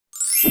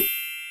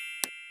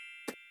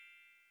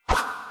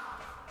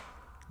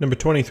Number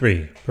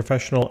 23,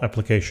 professional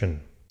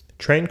application.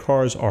 Train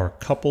cars are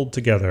coupled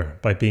together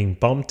by being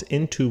bumped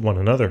into one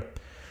another.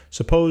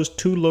 Suppose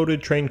two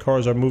loaded train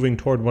cars are moving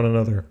toward one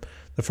another,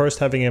 the first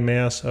having a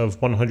mass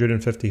of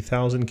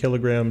 150,000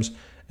 kilograms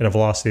and a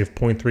velocity of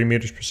 0.3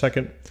 meters per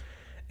second,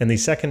 and the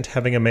second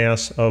having a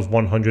mass of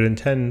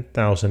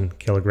 110,000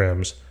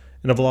 kilograms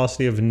and a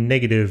velocity of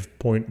negative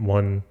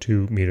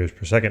 0.12 meters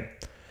per second.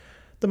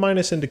 The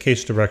minus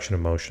indicates direction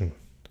of motion.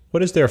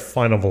 What is their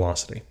final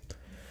velocity?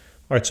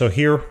 All right, so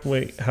here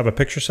we have a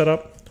picture set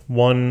up.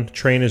 One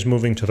train is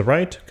moving to the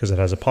right because it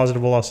has a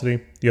positive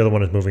velocity. The other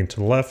one is moving to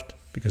the left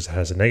because it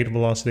has a negative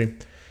velocity.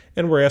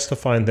 And we're asked to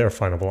find their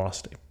final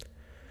velocity.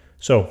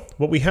 So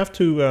what we have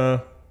to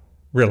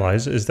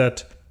realize is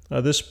that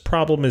this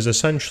problem is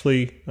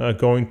essentially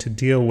going to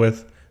deal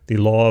with the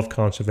law of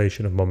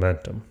conservation of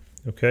momentum.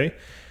 Okay?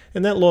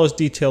 And that law is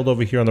detailed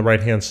over here on the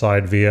right-hand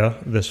side via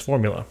this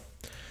formula,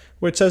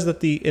 where it says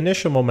that the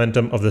initial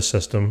momentum of the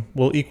system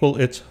will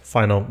equal its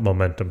final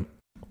momentum.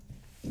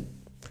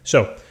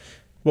 So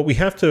what we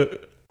have to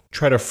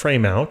try to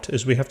frame out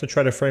is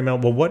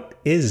well, what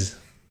is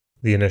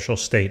the initial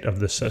state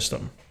of the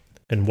system?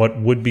 And what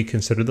would be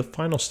considered the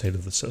final state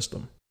of the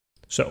system?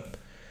 So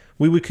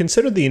we would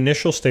consider the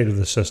initial state of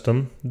the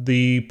system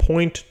the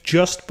point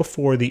just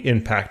before the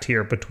impact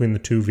here between the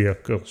two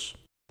vehicles.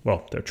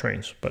 Well, they're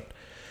trains, but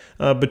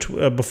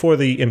before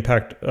the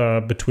impact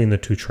between the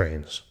two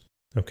trains.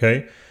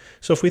 Okay?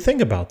 So if we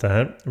think about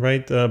that,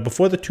 right,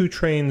 before the two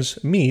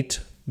trains meet,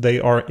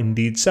 they are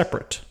indeed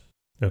separate.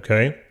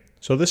 Okay?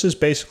 So this is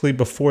basically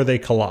before they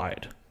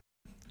collide.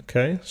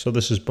 Okay? So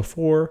this is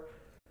before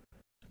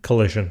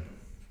collision.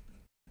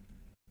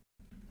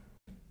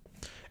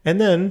 And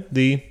then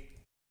the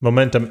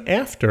momentum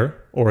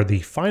after, or the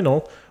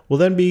final, will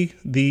then be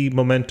the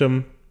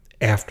momentum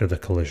after the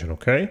collision,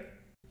 okay?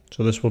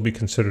 So this will be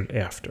considered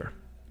after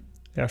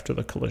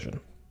the collision.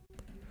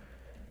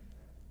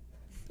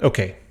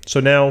 Okay, so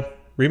now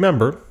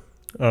remember,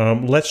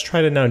 let's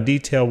try to now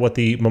detail what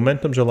the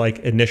momentums are like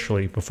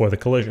initially before the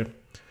collision.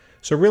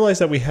 So realize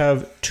that we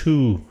have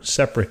two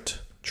separate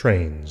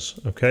trains,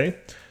 okay?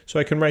 So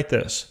I can write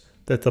this,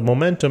 that the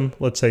momentum,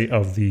 let's say,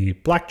 of the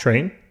black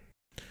train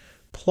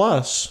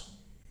plus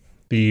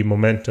the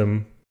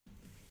momentum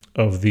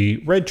of the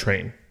red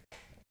train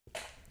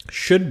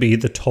should be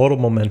the total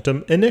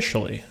momentum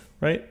initially,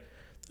 right?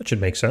 That should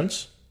make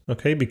sense,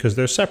 okay, because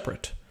they're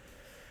separate.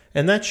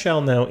 And that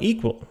shall now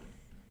equal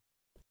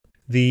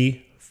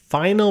the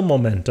final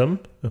momentum,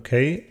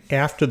 okay,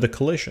 after the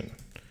collision.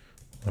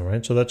 All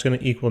right, so that's going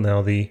to equal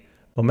now the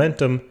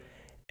momentum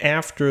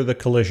after the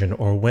collision,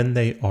 or when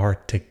they are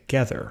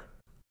together.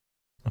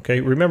 Okay,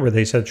 remember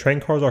they said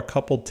train cars are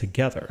coupled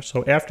together.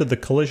 So after the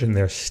collision,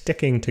 they're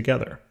sticking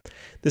together.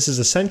 This is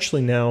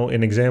essentially now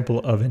an example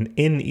of an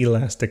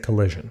inelastic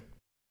collision.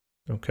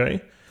 Okay,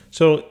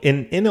 so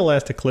in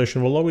inelastic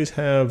collision, we'll always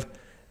have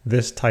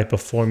this type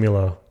of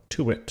formula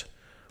to it,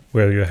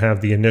 where you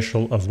have the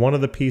initial of one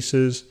of the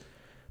pieces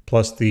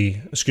plus the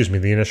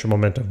initial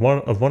momentum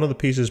of one of the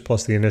pieces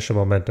plus the initial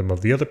momentum of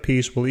the other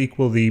piece will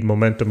equal the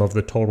momentum of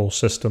the total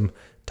system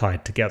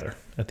tied together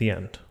at the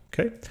end.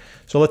 Okay,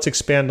 so let's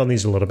expand on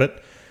these a little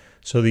bit.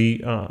 So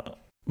the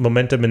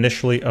momentum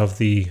initially of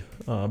the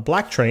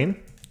black train,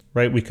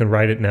 right? We can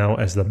write it now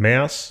as the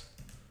mass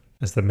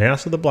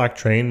of the black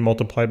train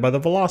multiplied by the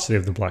velocity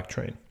of the black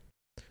train,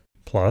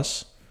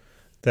 plus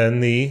then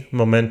the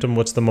momentum.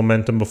 What's the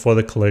momentum before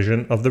the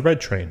collision of the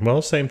red train?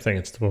 Well, same thing.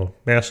 It's the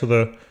mass of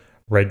the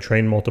red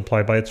train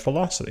multiplied by its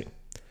velocity,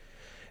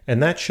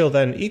 and that shall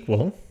then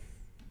equal,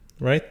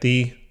 right,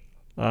 the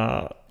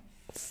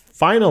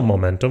final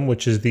momentum,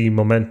 which is the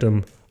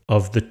momentum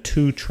of the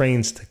two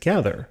trains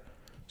together.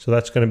 So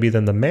that's going to be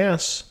then the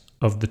mass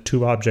of the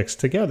two objects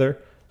together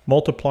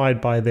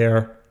multiplied by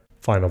their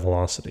final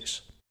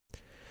velocities.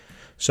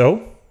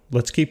 So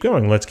let's keep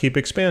going. Let's keep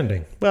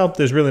expanding. Well,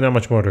 there's really not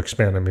much more to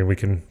expand. I mean, we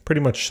can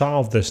pretty much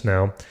solve this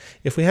now.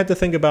 If we had to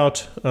think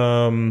about,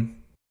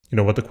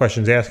 what the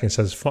question's asking, it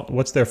says,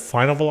 what's their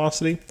final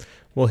velocity?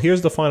 Well,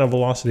 here's the final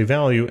velocity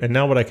value. And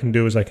now what I can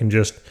do is I can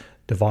just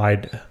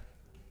divide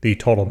the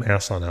total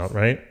mass on out,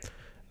 right?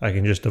 I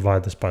can just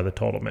divide this by the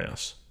total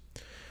mass.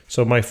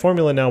 So my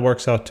formula now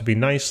works out to be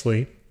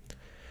nicely,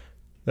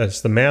 that's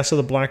the mass of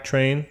the black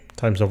train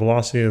times the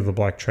velocity of the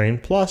black train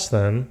plus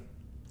then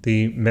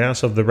the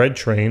mass of the red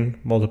train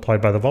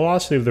multiplied by the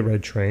velocity of the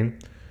red train,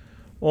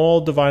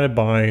 all divided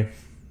by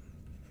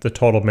the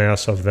total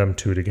mass of them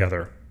two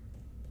together.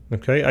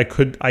 Okay, I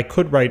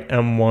could write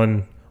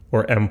M1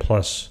 or M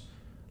plus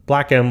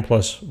black M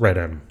plus red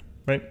M,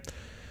 right?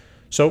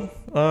 So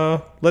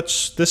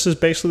this is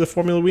basically the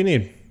formula we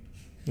need.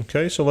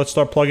 Okay, so let's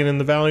start plugging in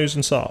the values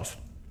and solve.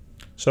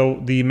 So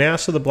the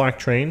mass of the black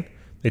train,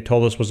 they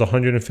told us was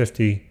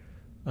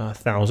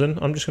 150,000.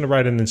 I'm just going to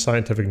write it in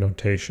scientific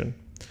notation.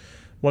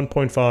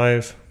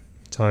 1.5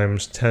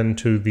 times 10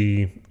 to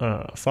the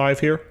 5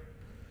 here.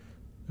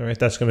 All right,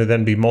 that's going to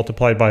then be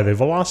multiplied by the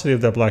velocity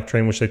of that black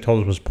train, which they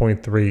told us was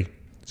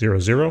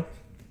 0.300.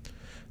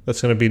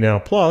 That's going to be now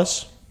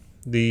plus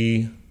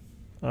the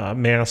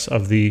mass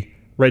of the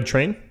red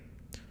train.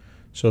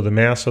 So the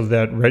mass of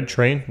that red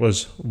train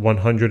was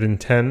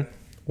 110,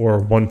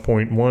 or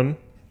 1.1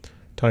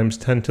 times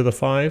 10 to the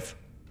 5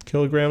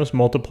 kilograms,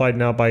 multiplied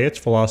now by its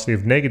velocity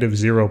of negative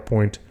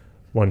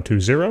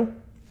 0.120.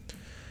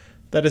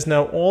 That is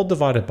now all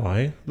divided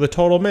by the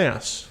total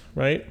mass,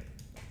 right?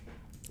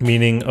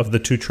 Meaning of the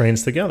two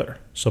trains together.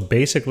 So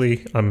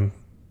basically, I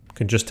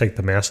can just take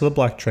the mass of the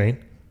black train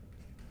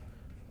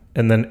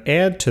and then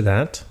add to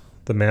that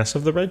the mass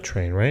of the red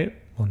train, right?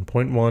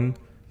 1.1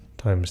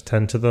 times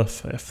 10 to the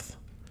 5th.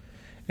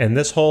 And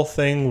this whole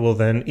thing will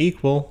then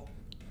equal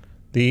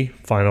the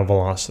final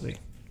velocity.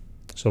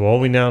 So all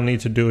we now need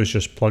to do is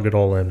just plug it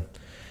all in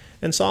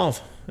and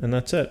solve, and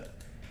that's it.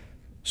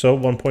 So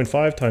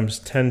 1.5 times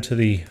 10 to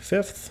the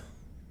 5th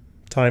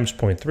times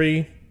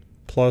 0.3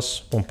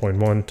 plus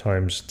 1.1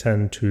 times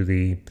 10 to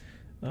the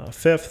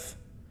 5th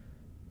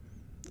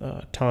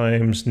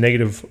times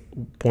negative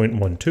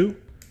 0.12,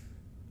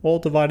 all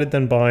divided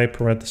then by,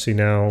 parenthesis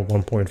now,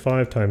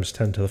 1.5 times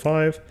 10 to the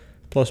 5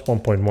 plus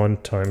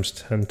 1.1 times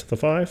 10 to the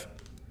 5.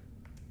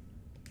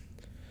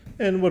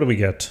 And what do we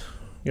get?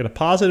 We get a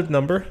positive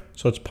number,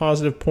 so it's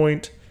positive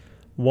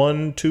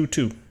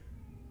 0.122,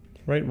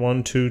 right?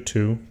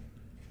 122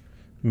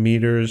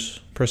 meters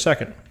per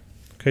second.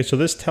 Okay, so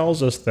this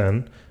tells us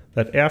then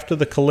that after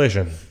the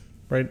collision,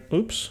 right?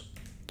 Oops,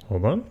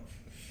 hold on.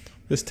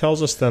 This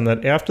tells us then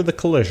that after the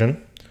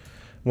collision,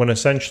 when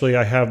essentially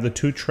I have the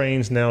two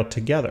trains now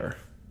together,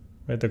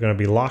 right? They're going to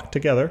be locked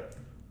together.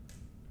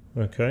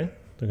 Okay,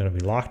 they're going to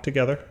be locked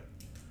together.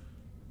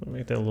 Let me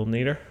make that a little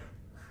neater.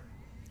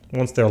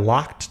 Once they're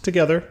locked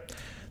together,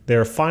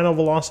 their final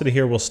velocity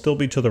here will still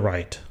be to the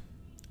right.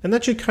 And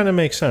that should kind of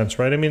make sense,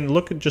 right? I mean,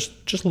 look at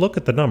just look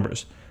at the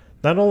numbers.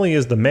 Not only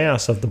is the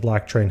mass of the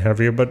black train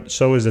heavier, but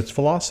so is its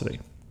velocity.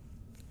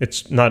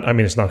 It's not, I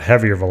mean, it's not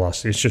heavier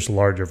velocity, it's just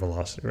larger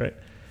velocity, right?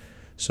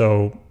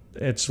 So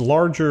it's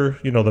larger,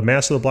 you know, the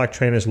mass of the black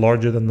train is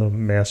larger than the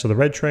mass of the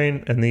red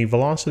train, and the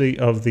velocity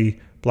of the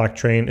black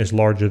train is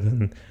larger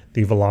than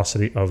the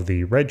velocity of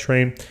the red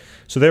train.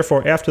 So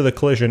therefore, after the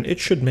collision, it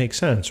should make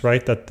sense,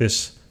 right? That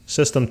this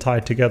system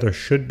tied together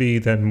should be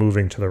then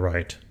moving to the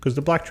right, because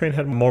the black train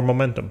had more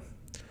momentum.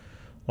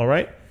 All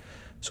right?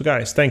 So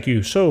guys, thank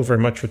you so very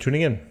much for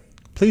tuning in.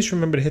 Please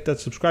remember to hit that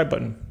subscribe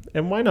button,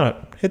 and why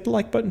not hit the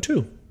like button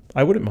too?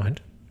 I wouldn't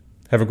mind.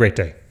 Have a great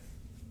day.